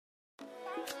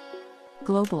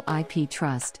Global IP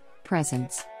Trust,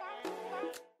 Presence.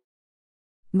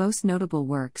 Most notable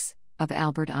works of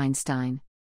Albert Einstein.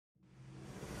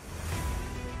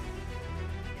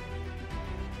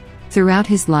 Throughout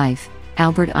his life,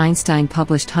 Albert Einstein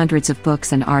published hundreds of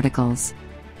books and articles.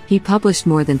 He published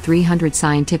more than 300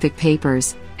 scientific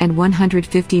papers, and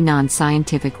 150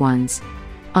 non-scientific ones.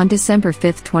 On December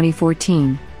 5,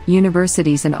 2014,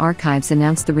 universities and archives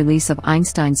announced the release of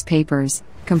Einstein's papers,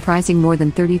 comprising more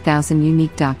than 30,000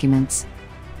 unique documents.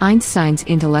 Einstein's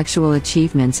intellectual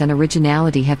achievements and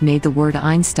originality have made the word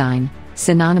Einstein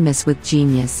synonymous with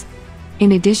genius.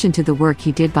 In addition to the work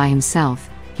he did by himself,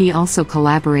 he also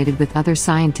collaborated with other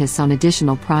scientists on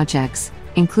additional projects,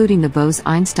 including the Bose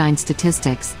Einstein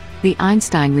Statistics, the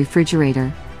Einstein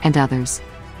refrigerator, and others.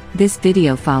 This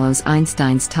video follows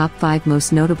Einstein's top 5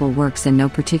 most notable works in no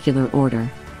particular order.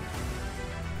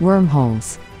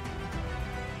 Wormholes.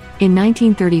 In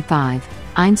 1935,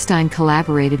 Einstein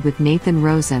collaborated with Nathan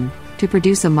Rosen to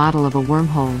produce a model of a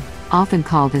wormhole, often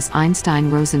called as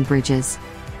Einstein-Rosen bridges.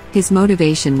 His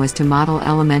motivation was to model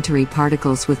elementary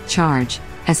particles with charge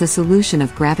as a solution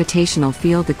of gravitational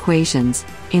field equations,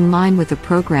 in line with the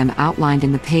program outlined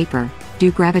in the paper.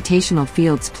 Do gravitational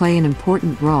fields play an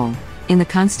important role in the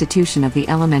constitution of the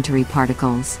elementary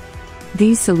particles?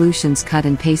 These solutions cut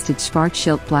and pasted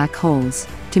Schwarzschild black holes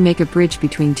to make a bridge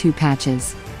between two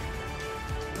patches.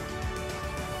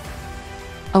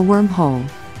 A wormhole,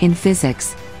 in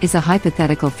physics, is a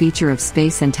hypothetical feature of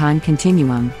space and time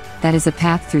continuum that is a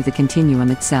path through the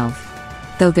continuum itself.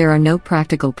 Though there are no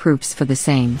practical proofs for the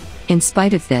same, in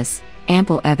spite of this,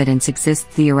 ample evidence exists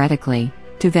theoretically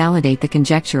to validate the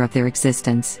conjecture of their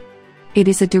existence. It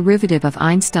is a derivative of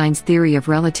Einstein's theory of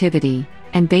relativity,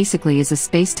 and basically is a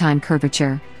space-time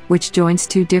curvature, which joins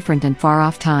two different and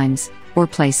far-off times, or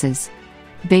places.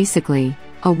 Basically,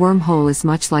 a wormhole is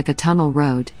much like a tunnel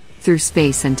road through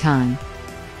space and time.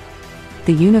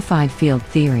 The unified field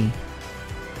theory.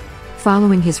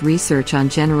 Following his research on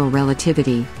general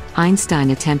relativity, Einstein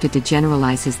attempted to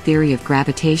generalize his theory of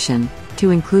gravitation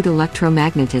to include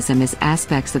electromagnetism as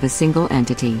aspects of a single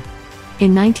entity.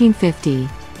 In 1950,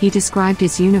 he described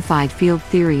his unified field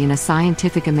theory in a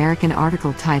Scientific American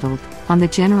article titled, "On the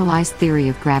Generalized Theory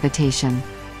of Gravitation."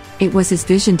 It was his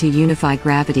vision to unify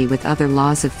gravity with other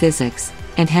laws of physics,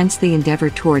 and hence the endeavor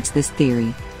towards this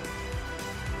theory.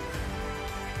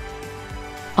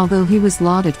 Although he was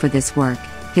lauded for this work,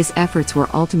 his efforts were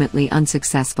ultimately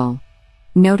unsuccessful.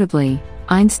 Notably,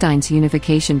 Einstein's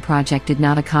unification project did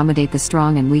not accommodate the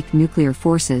strong and weak nuclear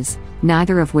forces,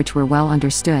 neither of which were well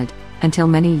understood, until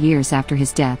many years after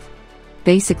his death.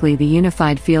 Basically, the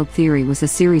unified field theory was a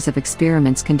series of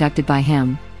experiments conducted by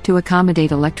him to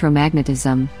accommodate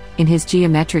electromagnetism in his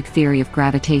geometric theory of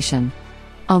gravitation.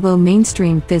 Although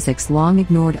mainstream physics long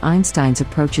ignored Einstein's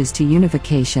approaches to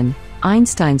unification,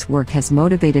 Einstein's work has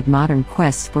motivated modern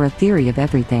quests for a theory of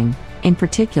everything, in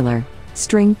particular,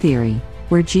 string theory,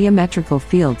 where geometrical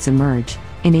fields emerge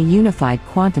in a unified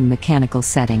quantum mechanical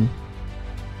setting.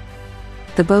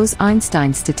 The Bose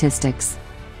Einstein Statistics.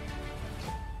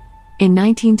 In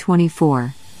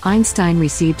 1924, Einstein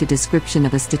received a description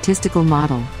of a statistical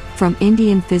model from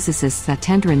Indian physicist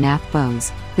Satyendra Nath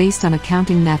Bose, based on a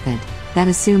counting method that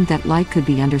assumed that light could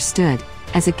be understood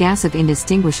as a gas of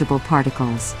indistinguishable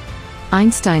particles.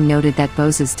 Einstein noted that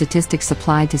Bose's statistics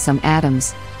applied to some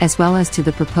atoms, as well as to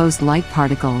the proposed light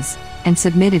particles, and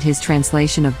submitted his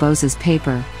translation of Bose's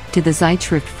paper to the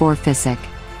Zeitschrift für Physik.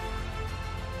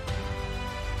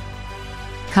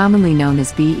 Commonly known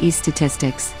as BE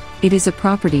statistics, it is a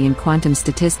property in quantum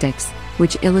statistics,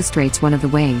 which illustrates one of the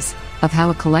ways of how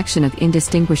a collection of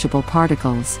indistinguishable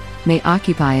particles may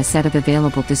occupy a set of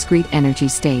available discrete energy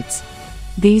states.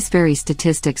 These very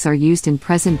statistics are used in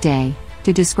present day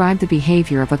to describe the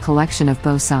behavior of a collection of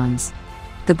bosons.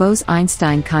 The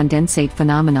Bose-Einstein condensate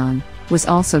phenomenon was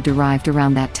also derived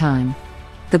around that time.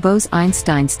 The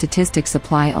Bose-Einstein statistics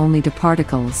apply only to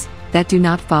particles that do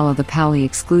not follow the Pauli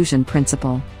exclusion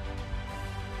principle.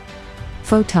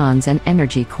 Photons and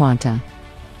energy quanta.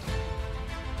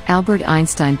 Albert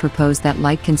Einstein proposed that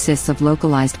light consists of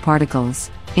localized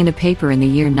particles, in a paper in the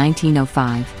year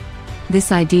 1905.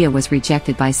 This idea was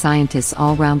rejected by scientists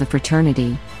all round the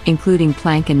fraternity, including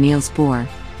Planck and Niels Bohr,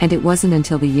 and it wasn't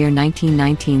until the year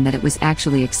 1919 that it was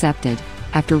actually accepted,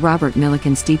 after Robert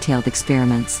Millikan's detailed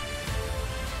experiments.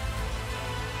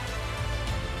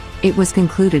 It was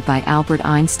concluded by Albert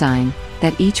Einstein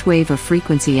that each wave of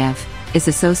frequency f is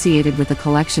associated with a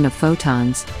collection of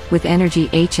photons, with energy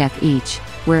hf each,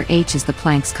 where h is the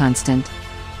Planck's constant.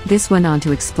 This went on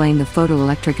to explain the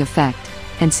photoelectric effect,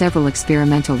 and several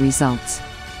experimental results.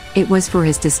 It was for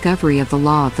his discovery of the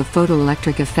law of the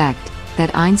photoelectric effect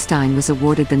that Einstein was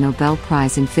awarded the Nobel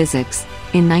Prize in Physics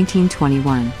in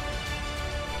 1921.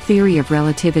 Theory of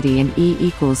relativity and E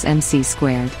equals mc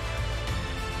squared.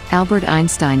 Albert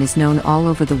Einstein is known all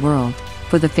over the world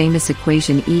for the famous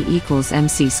equation E equals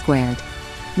mc squared.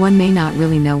 One may not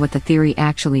really know what the theory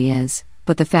actually is,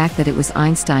 but the fact that it was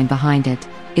Einstein behind it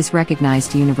is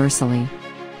recognized universally.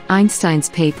 Einstein's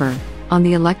paper on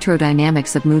the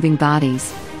electrodynamics of moving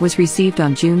bodies was received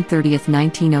on June 30,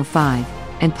 1905,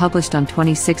 and published on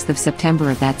 26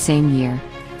 September of that same year.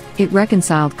 It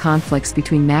reconciled conflicts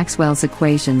between Maxwell's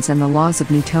equations and the laws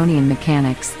of Newtonian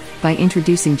mechanics by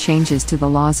introducing changes to the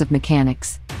laws of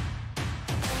mechanics.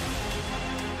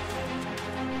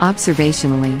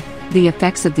 Observationally, the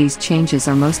effects of these changes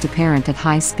are most apparent at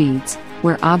high speeds,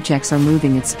 where objects are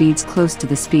moving at speeds close to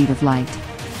the speed of light.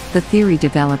 The theory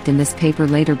developed in this paper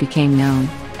later became known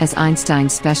as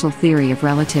Einstein's special theory of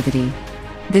relativity.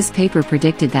 This paper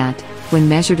predicted that, when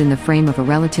measured in the frame of a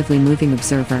relatively moving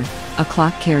observer, a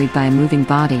clock carried by a moving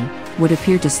body would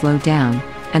appear to slow down,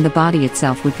 and the body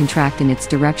itself would contract in its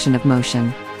direction of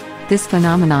motion. This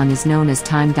phenomenon is known as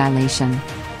time dilation.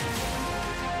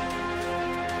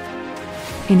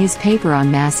 In his paper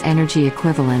on mass-energy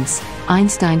equivalence,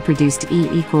 Einstein produced E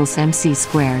equals mc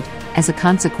squared as a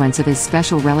consequence of his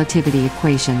special relativity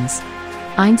equations.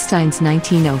 Einstein's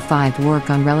 1905 work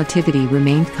on relativity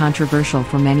remained controversial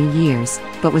for many years,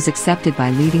 but was accepted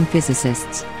by leading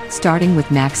physicists, starting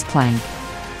with Max Planck.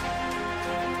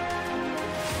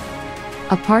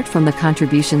 Apart from the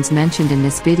contributions mentioned in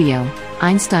this video,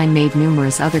 Einstein made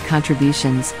numerous other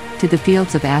contributions to the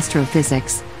fields of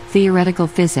astrophysics, theoretical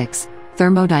physics,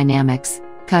 thermodynamics,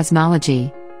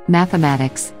 cosmology,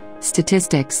 mathematics,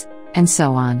 statistics, and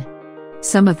so on.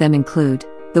 Some of them include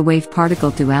the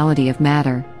wave-particle duality of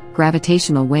matter,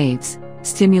 gravitational waves,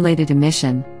 stimulated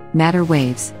emission, matter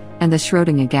waves, and the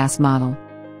Schrödinger gas model.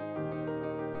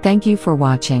 Thank you for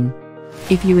watching.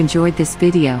 If you enjoyed this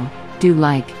video, do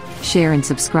like, share and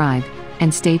subscribe,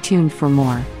 and stay tuned for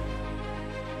more.